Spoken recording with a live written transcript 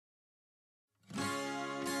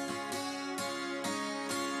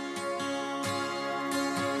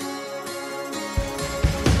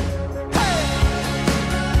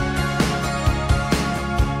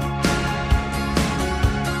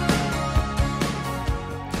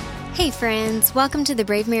Hey friends, welcome to the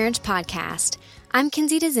Brave Marriage Podcast. I'm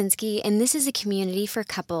Kinsey Dazinski, and this is a community for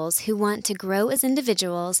couples who want to grow as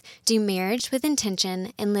individuals, do marriage with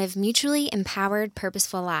intention, and live mutually empowered,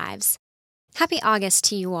 purposeful lives. Happy August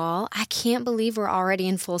to you all. I can't believe we're already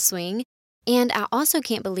in full swing. And I also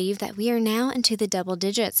can't believe that we are now into the double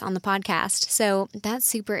digits on the podcast. So that's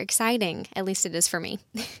super exciting. At least it is for me.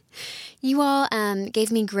 You all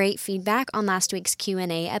gave me great feedback on last week's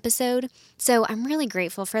Q&A episode. So I'm really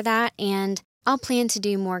grateful for that. And I'll plan to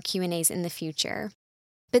do more Q&As in the future.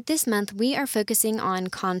 But this month we are focusing on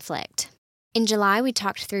conflict. In July, we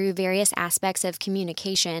talked through various aspects of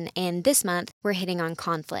communication. And this month we're hitting on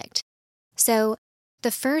conflict. So the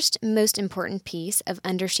first most important piece of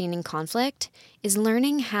understanding conflict is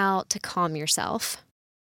learning how to calm yourself.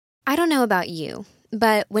 I don't know about you,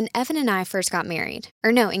 but when Evan and I first got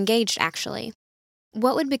engaged actually,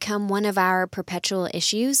 what would become one of our perpetual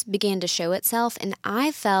issues began to show itself, and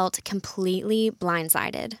I felt completely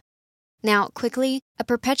blindsided. Now, quickly, a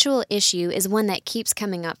perpetual issue is one that keeps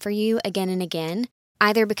coming up for you again and again,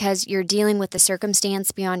 either because you're dealing with a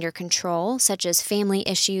circumstance beyond your control, such as family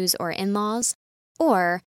issues or in-laws,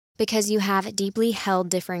 or because you have deeply held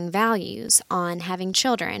differing values on having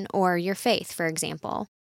children or your faith, for example.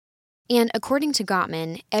 And according to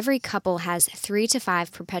Gottman, every couple has 3 to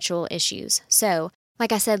 5 perpetual issues. So,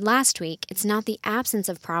 like I said last week, it's not the absence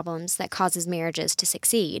of problems that causes marriages to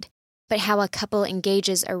succeed, but how a couple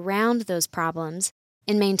engages around those problems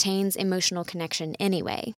and maintains emotional connection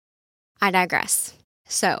anyway. I digress.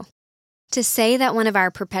 So, to say that one of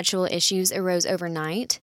our perpetual issues arose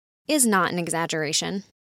overnight is not an exaggeration.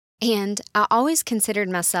 And I always considered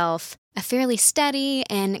myself a fairly steady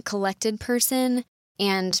and collected person,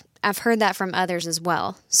 and I've heard that from others as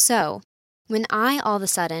well. So, when I all of a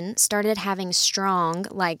sudden started having strong,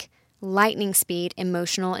 lightning speed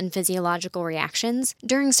emotional and physiological reactions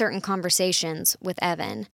during certain conversations with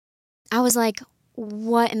Evan, I was like,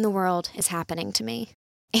 what in the world is happening to me?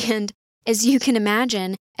 And as you can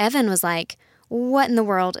imagine, Evan was like, what in the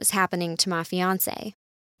world is happening to my fiance?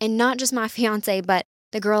 And not just my fiance, but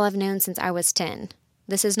the girl I've known since I was 10.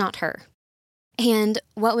 This is not her. And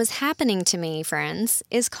what was happening to me, friends,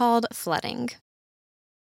 is called flooding.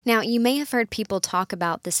 Now, you may have heard people talk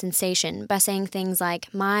about the sensation by saying things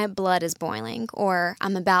like, my blood is boiling, or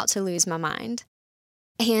I'm about to lose my mind.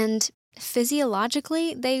 And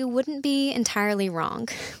physiologically, they wouldn't be entirely wrong.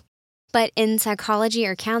 But in psychology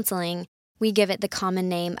or counseling, we give it the common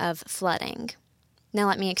name of flooding. Now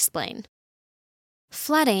let me explain.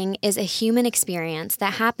 Flooding is a human experience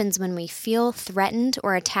that happens when we feel threatened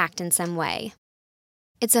or attacked in some way.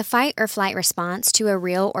 It's a fight or flight response to a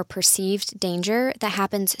real or perceived danger that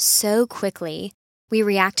happens so quickly, we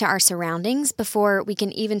react to our surroundings before we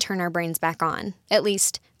can even turn our brains back on, at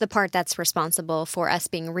least the part that's responsible for us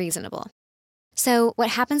being reasonable. So,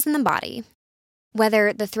 what happens in the body,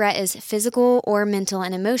 whether the threat is physical or mental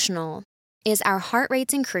and emotional, is our heart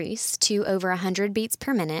rates increase to over 100 beats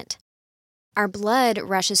per minute. Our blood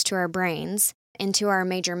rushes to our brains and to our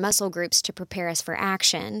major muscle groups to prepare us for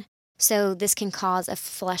action. So this can cause a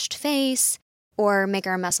flushed face or make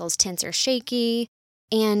our muscles tense or shaky.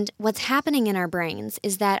 And what's happening in our brains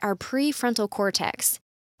is that our prefrontal cortex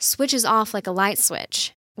switches off like a light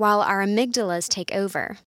switch while our amygdalas take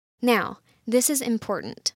over. Now, this is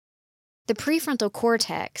important. The prefrontal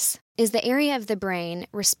cortex is the area of the brain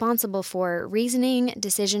responsible for reasoning,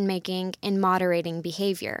 decision-making, and moderating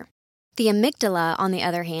behavior. The amygdala, on the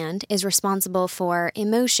other hand, is responsible for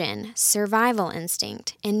emotion, survival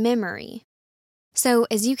instinct, and memory. So,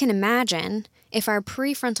 as you can imagine, if our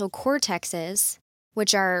prefrontal cortexes,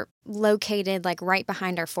 which are located right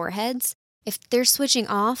behind our foreheads, if they're switching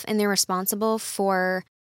off and they're responsible for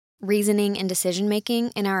reasoning and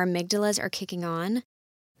decision-making, and our amygdalas are kicking on,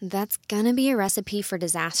 that's gonna be a recipe for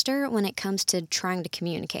disaster when it comes to trying to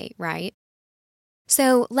communicate, right?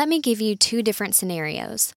 So, let me give you 2 different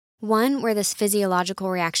scenarios. One where this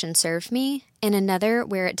physiological reaction served me, and another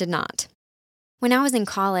where it did not. When I was in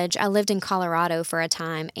college, I lived in Colorado for a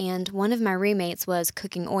time, and one of my roommates was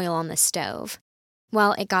cooking oil on the stove.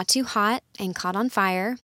 Well, it got too hot and caught on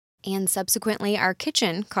fire, and subsequently our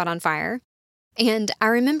kitchen caught on fire. And I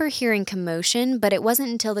remember hearing commotion, but it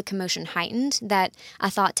wasn't until the commotion heightened that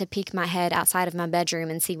I thought to peek my head outside of my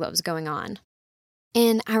bedroom and see what was going on.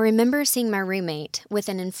 And I remember seeing my roommate with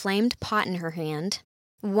an inflamed pot in her hand,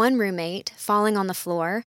 one roommate falling on the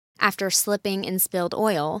floor after slipping and spilled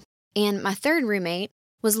oil, and my third roommate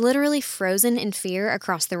was literally frozen in fear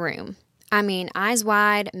across the room. I mean, eyes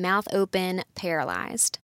wide, mouth open,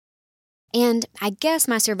 paralyzed. And I guess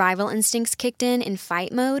my survival instincts kicked in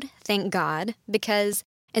fight mode, thank God, because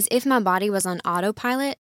as if my body was on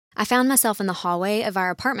autopilot, I found myself in the hallway of our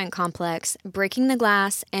apartment complex, breaking the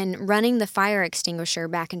glass and running the fire extinguisher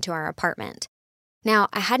back into our apartment. Now,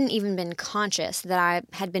 I hadn't even been conscious that I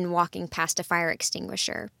had been walking past a fire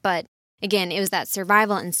extinguisher, but again, it was that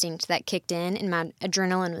survival instinct that kicked in and my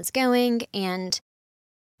adrenaline was going, and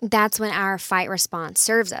that's when our fight response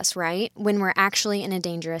serves us, right? When we're actually in a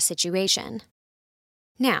dangerous situation.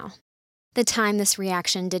 Now, the time this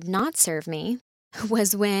reaction did not serve me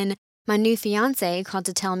was when my new fiancé called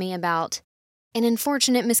to tell me about an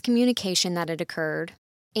unfortunate miscommunication that had occurred,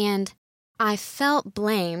 and I felt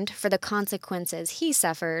blamed for the consequences he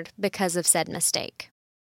suffered because of said mistake.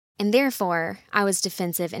 And therefore, I was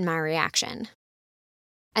defensive in my reaction.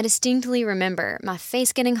 I distinctly remember my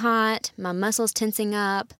face getting hot, my muscles tensing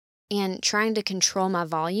up, and trying to control my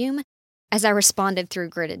volume as I responded through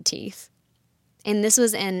gritted teeth. And this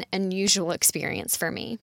was an unusual experience for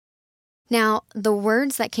me. Now, the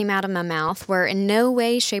words that came out of my mouth were in no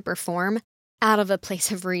way, shape, or form out of a place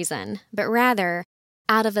of reason, but rather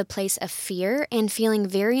out of a place of fear and feeling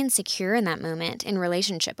very insecure in that moment in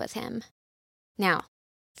relationship with him. Now,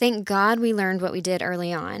 thank God we learned what we did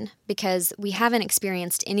early on, because we haven't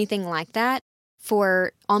experienced anything like that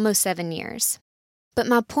for almost 7 years. But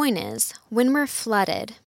my point is, when we're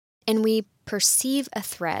flooded and we perceive a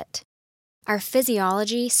threat, our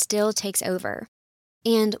physiology still takes over.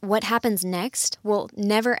 And what happens next will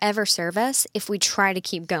never ever serve us if we try to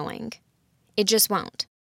keep going. It just won't.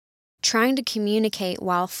 Trying to communicate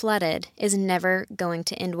while flooded is never going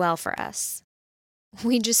to end well for us.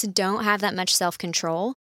 We just don't have that much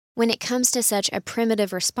self-control when it comes to such a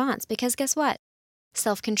primitive response, because guess what?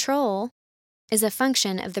 Self-control is a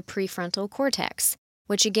function of the prefrontal cortex,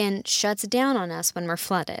 which again shuts down on us when we're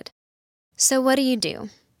flooded. So what do?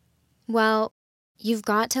 Well, you've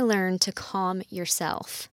got to learn to calm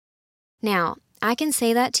yourself. Now, I can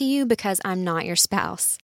say that to you because I'm not your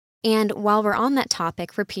spouse. And while we're on that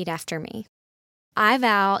topic, repeat after me. I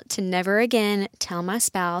vow to never again tell my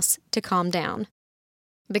spouse to calm down.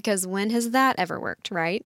 Because when has that ever worked,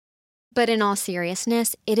 right? But in all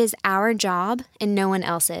seriousness, it is our job and no one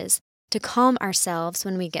else's to calm ourselves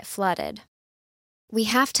when we get flooded. We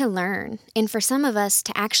have to learn, and for some of us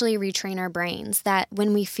to actually retrain our brains, that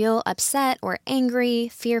when we feel upset or angry,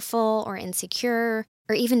 fearful or insecure,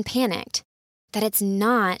 or even panicked, that it's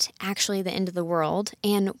not actually the end of the world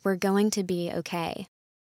and we're going to be okay.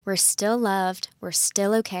 We're still loved, we're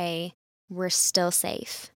still okay, we're still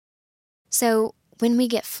safe. So when we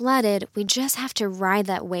get flooded, we just have to ride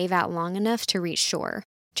that wave out long enough to reach shore,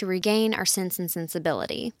 to regain our sense and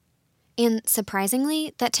sensibility. And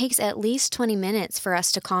surprisingly, that takes at least 20 minutes for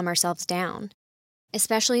us to calm ourselves down,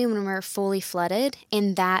 especially when we're fully flooded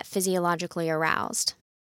and that physiologically aroused.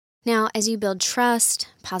 Now, as you build trust,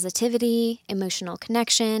 positivity, emotional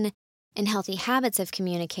connection, and healthy habits of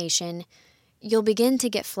communication, you'll begin to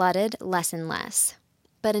get flooded less and less.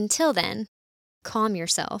 But until then, calm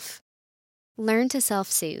yourself. Learn to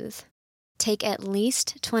self-soothe. Take at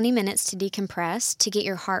least 20 minutes to decompress to get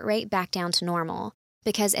your heart rate back down to normal.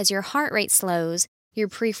 Because as your heart rate slows, your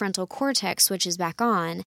prefrontal cortex switches back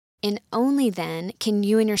on, and only then can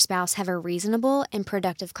you and your spouse have a reasonable and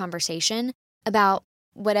productive conversation about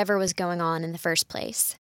whatever was going on in the first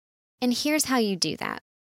place. And here's how you do that.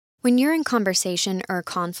 When you're in conversation or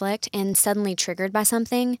conflict and suddenly triggered by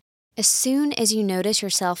something, as soon as you notice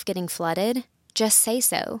yourself getting flooded, just say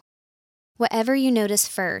so. Whatever you notice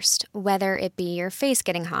first, whether it be your face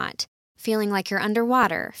getting hot, feeling like you're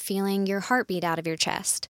underwater, feeling your heartbeat out of your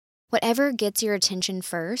chest. Whatever gets your attention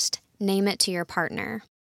first, name it to your partner.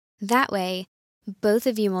 That way, both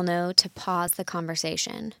of you will know to pause the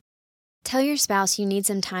conversation. Tell your spouse you need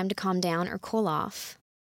some time to calm down or cool off.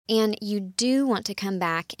 And you do want to come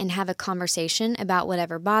back and have a conversation about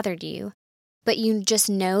whatever bothered you, but you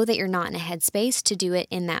just know that you're not in a headspace to do it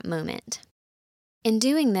in that moment. In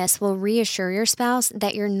doing this will reassure your spouse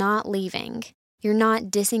that you're not leaving. You're not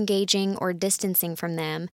disengaging or distancing from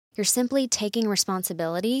them. You're simply taking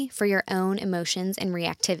responsibility for your own emotions and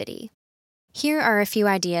reactivity. Here are a few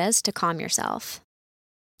ideas to calm yourself.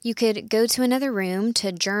 You could go to another room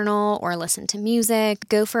to journal or listen to music,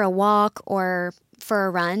 go for a walk or for a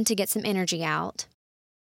run to get some energy out.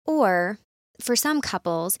 Or, for some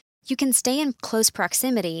couples, you can stay in close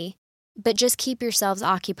proximity, but just keep yourselves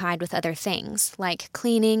occupied with other things, like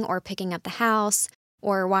cleaning or picking up the house,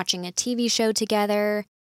 or watching a TV show together,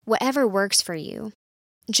 whatever works for you.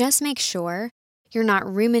 Just make sure you're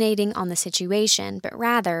not ruminating on the situation, but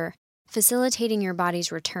rather facilitating your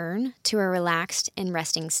body's return to a relaxed and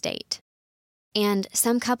resting state. And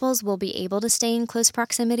some couples will be able to stay in close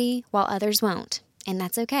proximity while others won't, and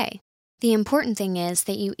that's okay. The important thing is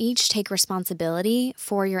that you each take responsibility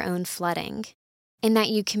for your own flooding, and that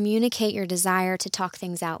you communicate your desire to talk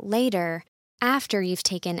things out later after you've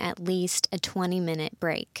taken at least a 20-minute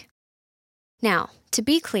break. Now, to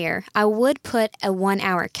be clear, I would put a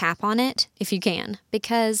 1-hour cap on it if you can,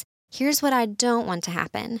 because here's what I don't want to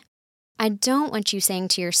happen. I don't want you saying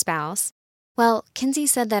to your spouse, well, Kinsey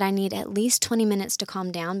said that I need at least 20 minutes to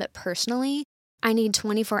calm down, but personally, I need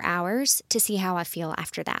 24 hours to see how I feel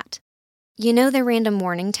after that. You know the random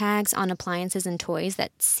warning tags on appliances and toys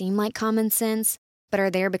that seem like common sense, but are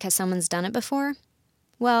there because someone's done it before?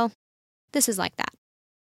 Well, this is like that.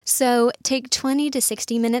 So take 20 to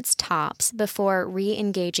 60 minutes tops before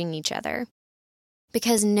re-engaging each other.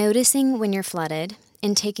 Because noticing when you're flooded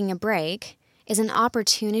and taking a break is an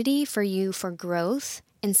opportunity for you for growth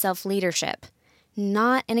and self-leadership,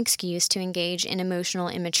 not an excuse to engage in emotional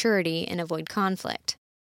immaturity and avoid conflict.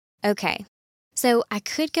 Okay, so I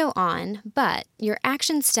could go on, but your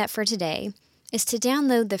action step for today is to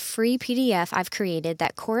download the free PDF I've created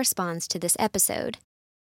that corresponds to this episode.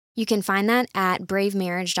 You can find that at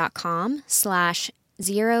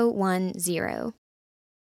bravemarriage.com/010.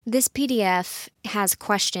 This PDF has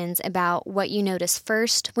questions about what you notice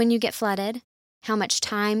first when you get flooded, how much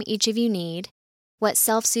time each of you need, what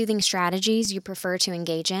self-soothing strategies you prefer to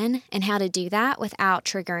engage in, and how to do that without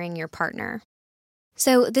triggering your partner.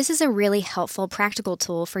 So this is a really helpful practical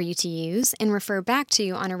tool for you to use and refer back to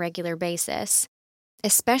on a regular basis,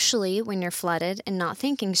 especially when you're flooded and not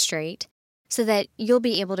thinking straight, so that you'll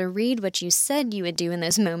be able to read what you said you would do in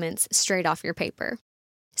those moments straight off your paper.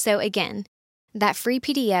 So again, that free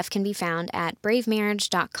PDF can be found at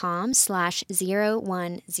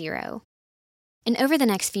bravemarriage.com/010. And over the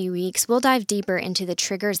next few weeks, we'll dive deeper into the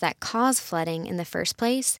triggers that cause flooding in the first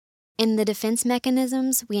place and the defense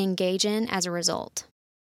mechanisms we engage in as a result.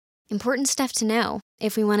 Important stuff to know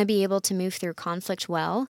if we want to be able to move through conflict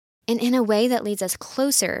well and in a way that leads us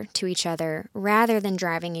closer to each other rather than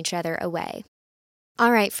driving each other away.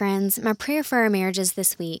 All right, friends, my prayer for our marriages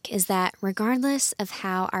this week is that regardless of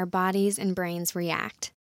how our bodies and brains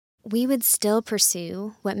react, we would still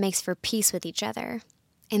pursue what makes for peace with each other,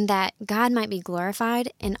 and that God might be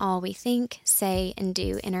glorified in all we think, say, and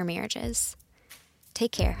do in our marriages.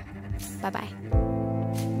 Take care. Bye-bye.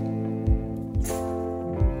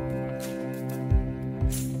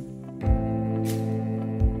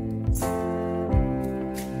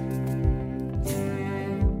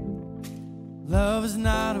 Love is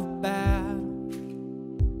not a battle.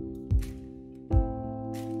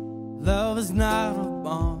 Love is not a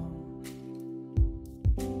bomb.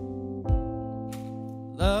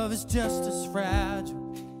 Love is just as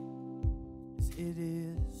fragile as it is